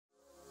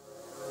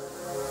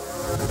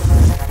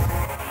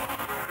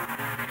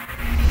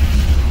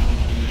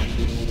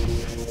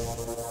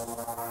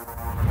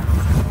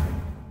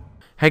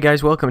Hey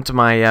guys, welcome to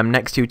my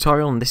next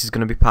tutorial, and this is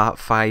going to be part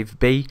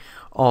 5B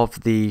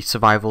of the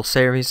survival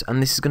series, and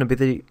this is going to be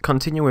the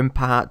continuing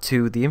part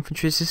to the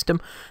infantry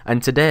system.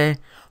 And today,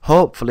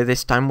 hopefully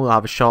this time, we'll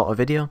have a shorter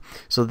video.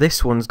 So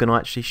this one's going to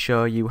actually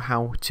show you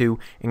how to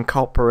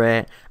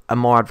incorporate a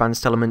more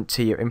advanced element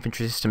to your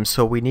infantry system.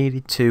 So we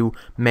needed to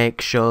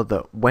make sure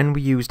that when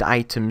we used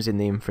items in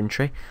the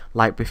infantry,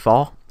 like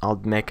before, I'll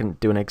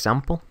do an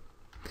example.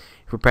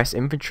 If we press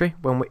infantry,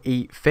 when we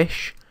eat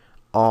fish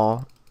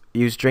or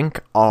use drink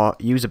or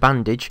use a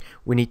bandage,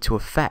 we need to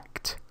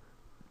affect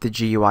the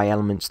GUI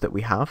elements that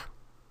we have,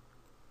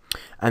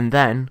 and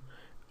then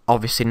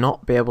obviously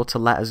not be able to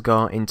let us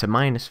go into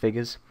minus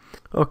figures.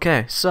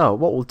 Okay, so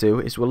what we'll do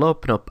is we'll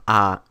open up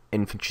our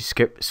infantry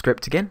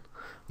script again,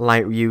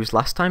 like we used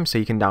last time, so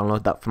you can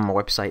download that from my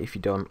website if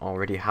you don't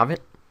already have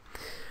it.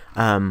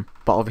 But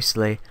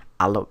obviously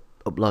I'll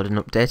upload an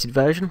updated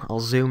version. I'll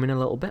zoom in a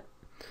little bit,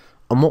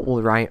 and what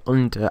we'll write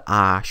under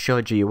our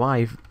show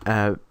GUI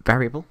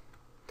variable,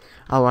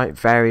 I'll write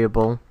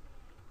variable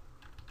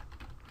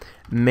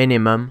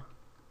minimum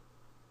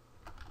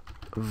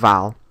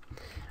val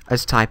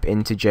as type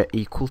integer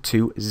equal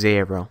to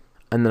 0.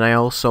 And then I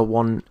also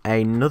want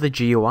another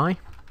GUI,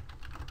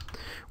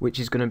 which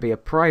is going to be a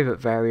private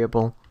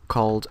variable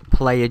called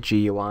player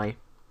GUI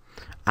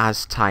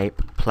as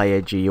type player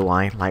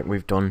GUI, like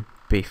we've done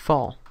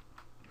before.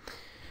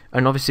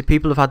 And obviously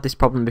people have had this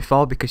problem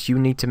before, because you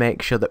need to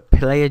make sure that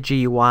player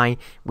GUI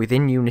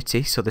within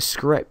Unity, so the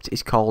script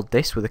is called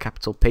this with a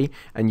capital P,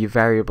 and your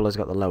variable has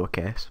got the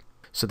lowercase.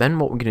 So then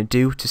what we're going to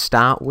do to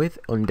start with,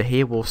 under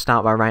here we'll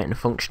start by writing a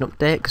function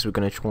update, because we're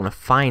going to want to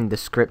find the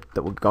script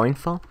that we're going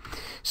for.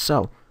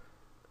 So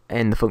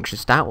in the function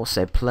start we'll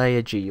say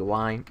player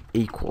GUI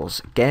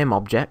equals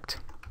GameObject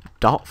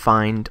dot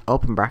find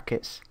open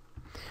brackets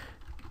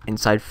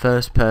inside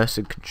first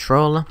person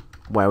controller,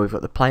 where we've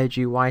got the player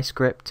GUI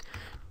script,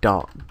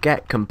 dot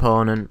get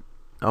component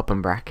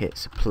open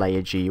brackets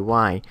player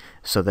GUI,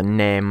 so the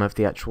name of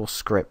the actual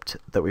script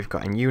that we've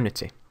got in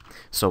Unity.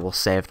 So we'll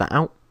save that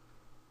out,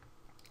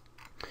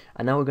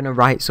 and now we're going to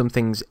write some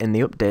things in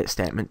the update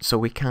statement, so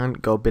we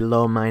can't go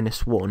below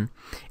 -1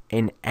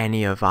 in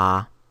any of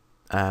our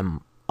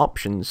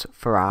options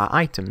for our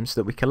items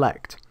that we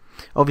collect.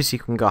 Obviously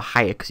you can go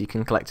higher because you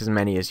can collect as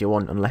many as you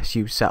want unless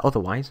you set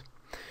otherwise.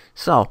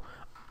 So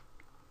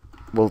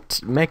we'll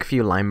make a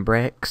few line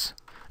breaks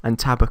and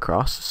tab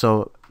across,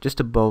 so just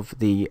above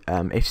the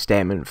if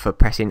statement for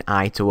pressing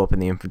I to open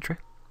the infantry,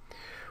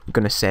 we're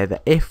going to say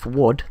that if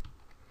wood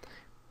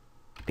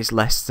is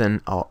less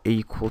than or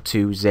equal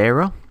to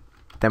 0,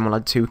 then we'll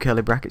add 2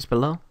 curly brackets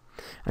below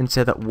and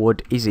say that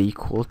wood is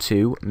equal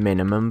to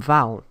minimum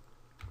val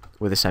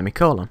with a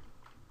semicolon.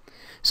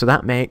 So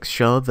that makes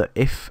sure that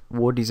if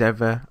wood is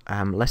ever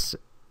less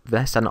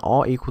than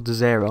or equal to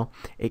 0,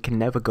 it can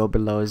never go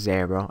below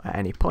 0 at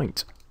any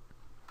point.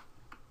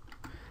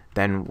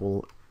 Then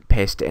we'll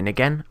paste it in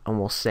again, and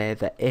we'll say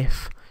that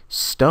if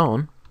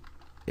stone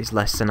is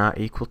less than or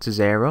equal to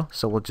 0,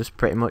 so we'll just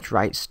pretty much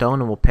write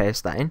stone and we'll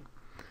paste that in.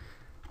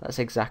 That's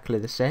exactly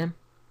the same.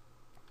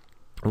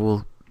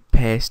 We'll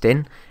paste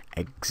in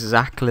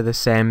exactly the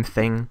same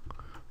thing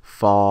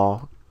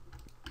for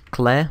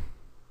clay.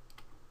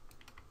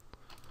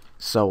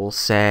 So we'll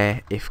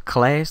say if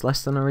clay is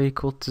less than or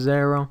equal to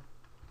 0,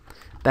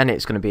 then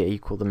it's going to be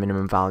equal to the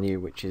minimum value,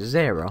 which is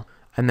 0.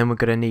 And then we're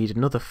going to need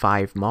another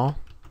 5 more.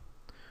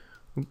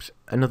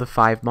 Another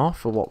 5 more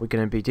for what we're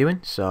going to be doing.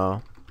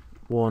 So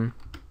 1,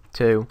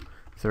 2,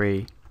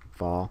 3,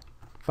 4,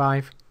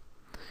 5.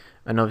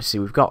 And obviously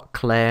we've got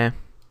clay,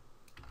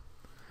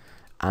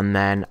 and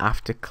then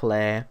after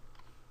clay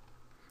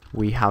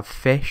we have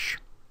fish.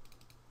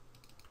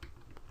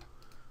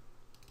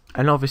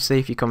 And obviously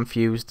if you're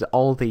confused,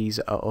 all these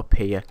are up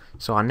here.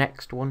 So our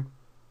next one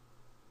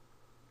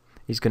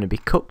is going to be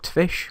cooked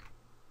fish.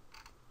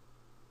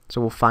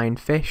 So we'll find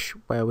fish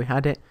where we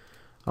had it,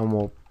 and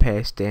we'll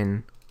paste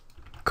in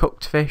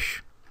cooked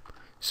fish,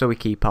 so we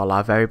keep all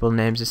our variable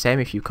names the same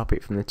if you copy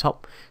it from the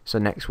top. So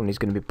next one is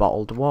going to be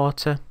bottled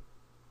water,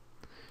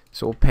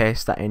 so we'll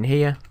paste that in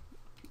here,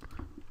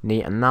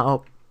 neaten that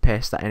up,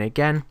 paste that in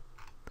again.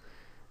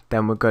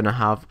 Then we're going to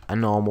have a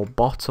normal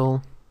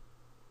bottle,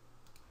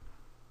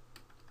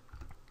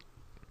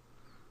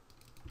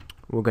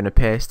 we're going to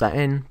paste that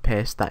in,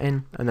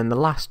 and then the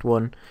last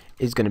one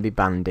is going to be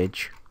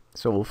bandage,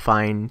 so we'll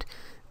find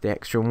the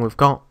extra one we've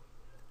got,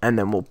 and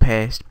then we'll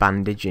paste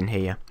bandage in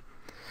here.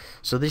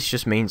 So this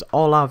just means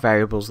all our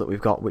variables that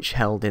we've got which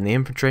held in the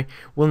infantry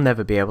will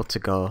never be able to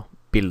go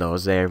below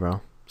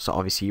 0. So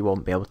obviously you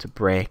won't be able to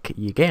break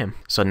your game.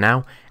 So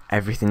now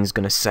everything's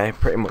going to stay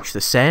pretty much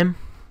the same.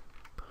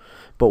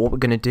 But what we're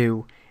going to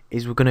do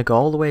is we're going to go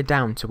all the way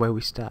down to where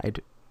we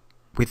started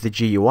with the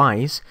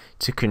GUIs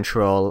to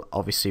control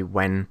obviously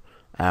when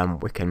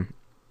we can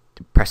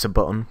press a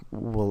button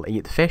we'll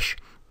eat the fish.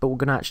 But we're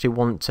going to actually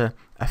want to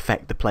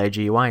affect the player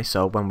GUI,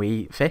 so when we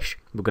eat fish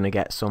we're going to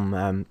get some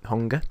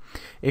hunger.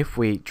 If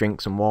we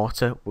drink some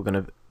water we're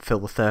going to fill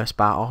the thirst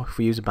bar, or if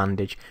we use a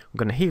bandage we're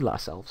going to heal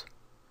ourselves.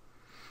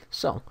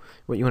 So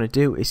what you want to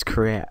do is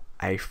create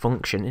a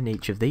function in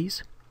each of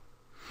these.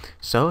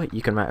 So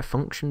you can write a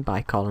function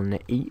by calling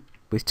it eat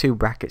with 2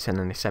 brackets and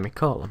then a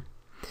semicolon.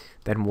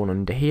 Then one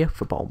under here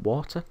for bottled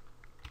water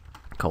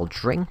called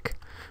drink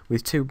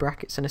with 2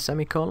 brackets and a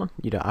semicolon.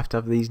 You don't have to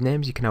have these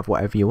names, you can have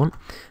whatever you want.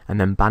 And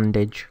then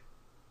bandage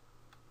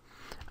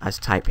as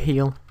type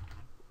heal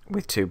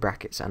with 2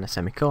 brackets and a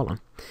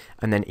semicolon.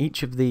 And then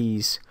each of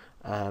these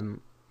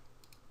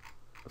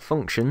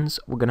functions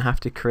we're going to have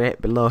to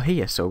create below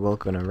here. So we're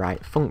going to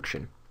write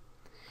function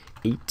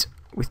eat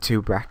with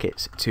 2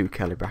 brackets, 2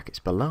 curly brackets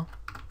below.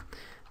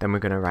 Then we're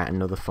going to write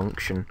another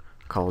function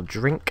called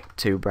drink,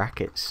 2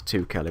 brackets,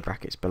 2 curly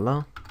brackets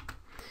below.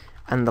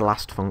 And the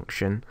last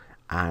function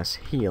as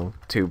heal,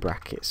 2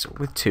 brackets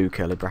with 2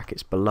 curly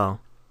brackets below.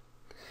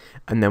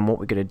 And then what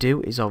we're going to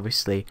do is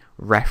obviously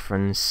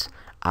reference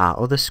our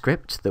other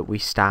script that we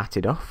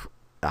started off,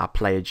 our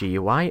player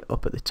GUI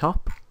up at the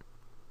top,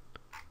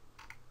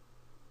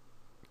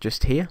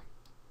 just here.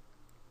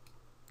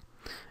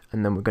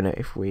 And then we're going to,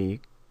 if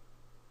we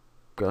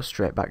go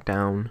straight back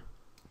down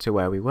to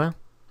where we were,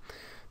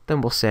 then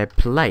we'll say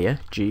player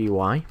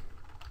GUI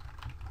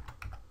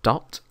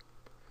dot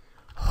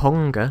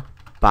hunger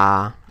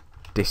bar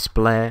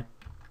display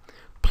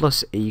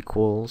plus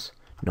equals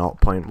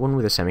 0.1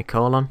 with a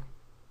semicolon.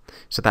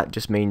 So that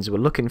just means we're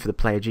looking for the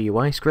player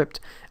GUI script,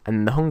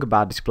 and the hunger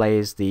bar display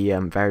is the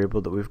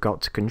variable that we've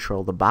got to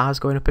control the bars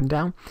going up and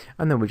down,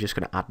 and then we're just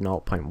going to add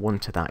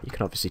 0.1 to that. You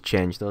can obviously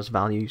change those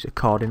values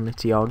accordingly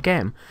to your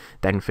game.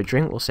 Then for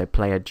drink we'll say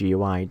player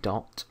GUI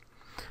dot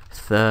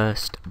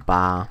thirst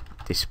bar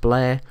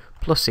display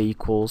plus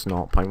equals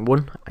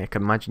 0.1. I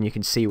can imagine you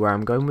can see where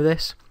I'm going with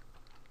this.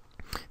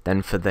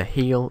 Then for the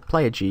heal,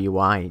 player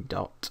GUI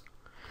dot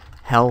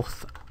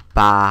health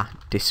bar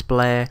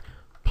display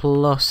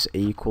plus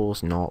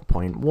equals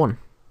 0.1.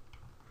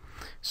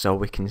 So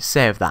we can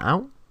save that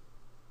out.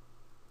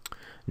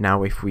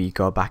 Now if we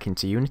go back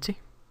into Unity,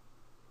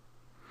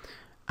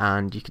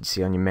 and you can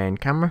see on your main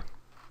camera,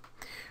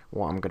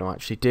 what I'm going to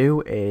actually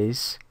do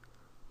is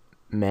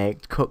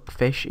make cooked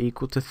fish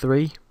equal to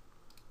 3,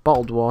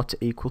 bottled water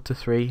equal to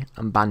 3,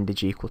 and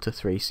bandage equal to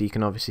 3. So you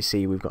can obviously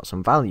see we've got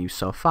some values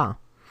so far.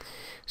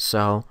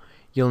 So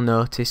you'll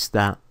notice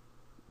that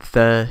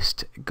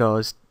thirst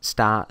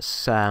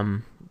starts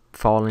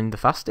falling the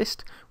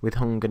fastest, with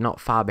hunger not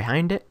far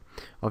behind it.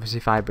 Obviously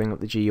if I bring up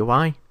the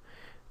GUI,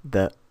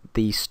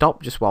 these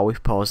stop just while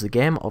we've paused the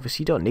game.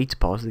 Obviously you don't need to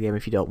pause the game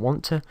if you don't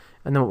want to.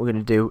 And then what we're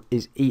going to do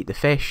is eat the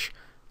fish.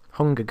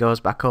 Hunger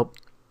goes back up,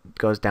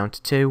 goes down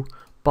to 2.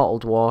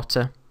 Bottled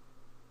water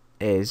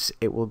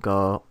it will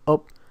go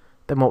up.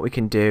 Then what we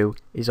can do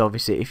is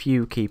obviously if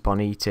you keep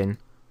on eating,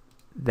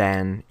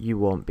 then you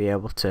won't be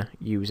able to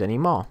use any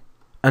more.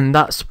 And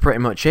that's pretty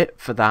much it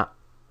for that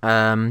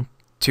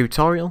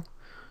tutorial.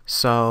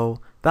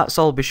 So that's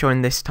all I'll be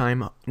showing this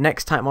time.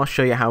 Next time I'll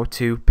show you how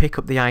to pick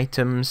up the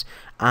items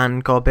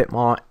and go a bit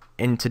more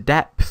into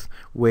depth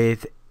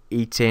with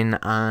eating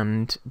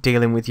and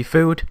dealing with your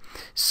food.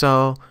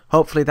 So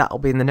hopefully that'll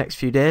be in the next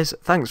few days.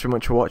 Thanks very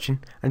much for watching,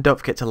 and don't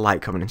forget to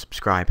like, comment and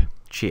subscribe.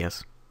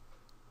 Cheers.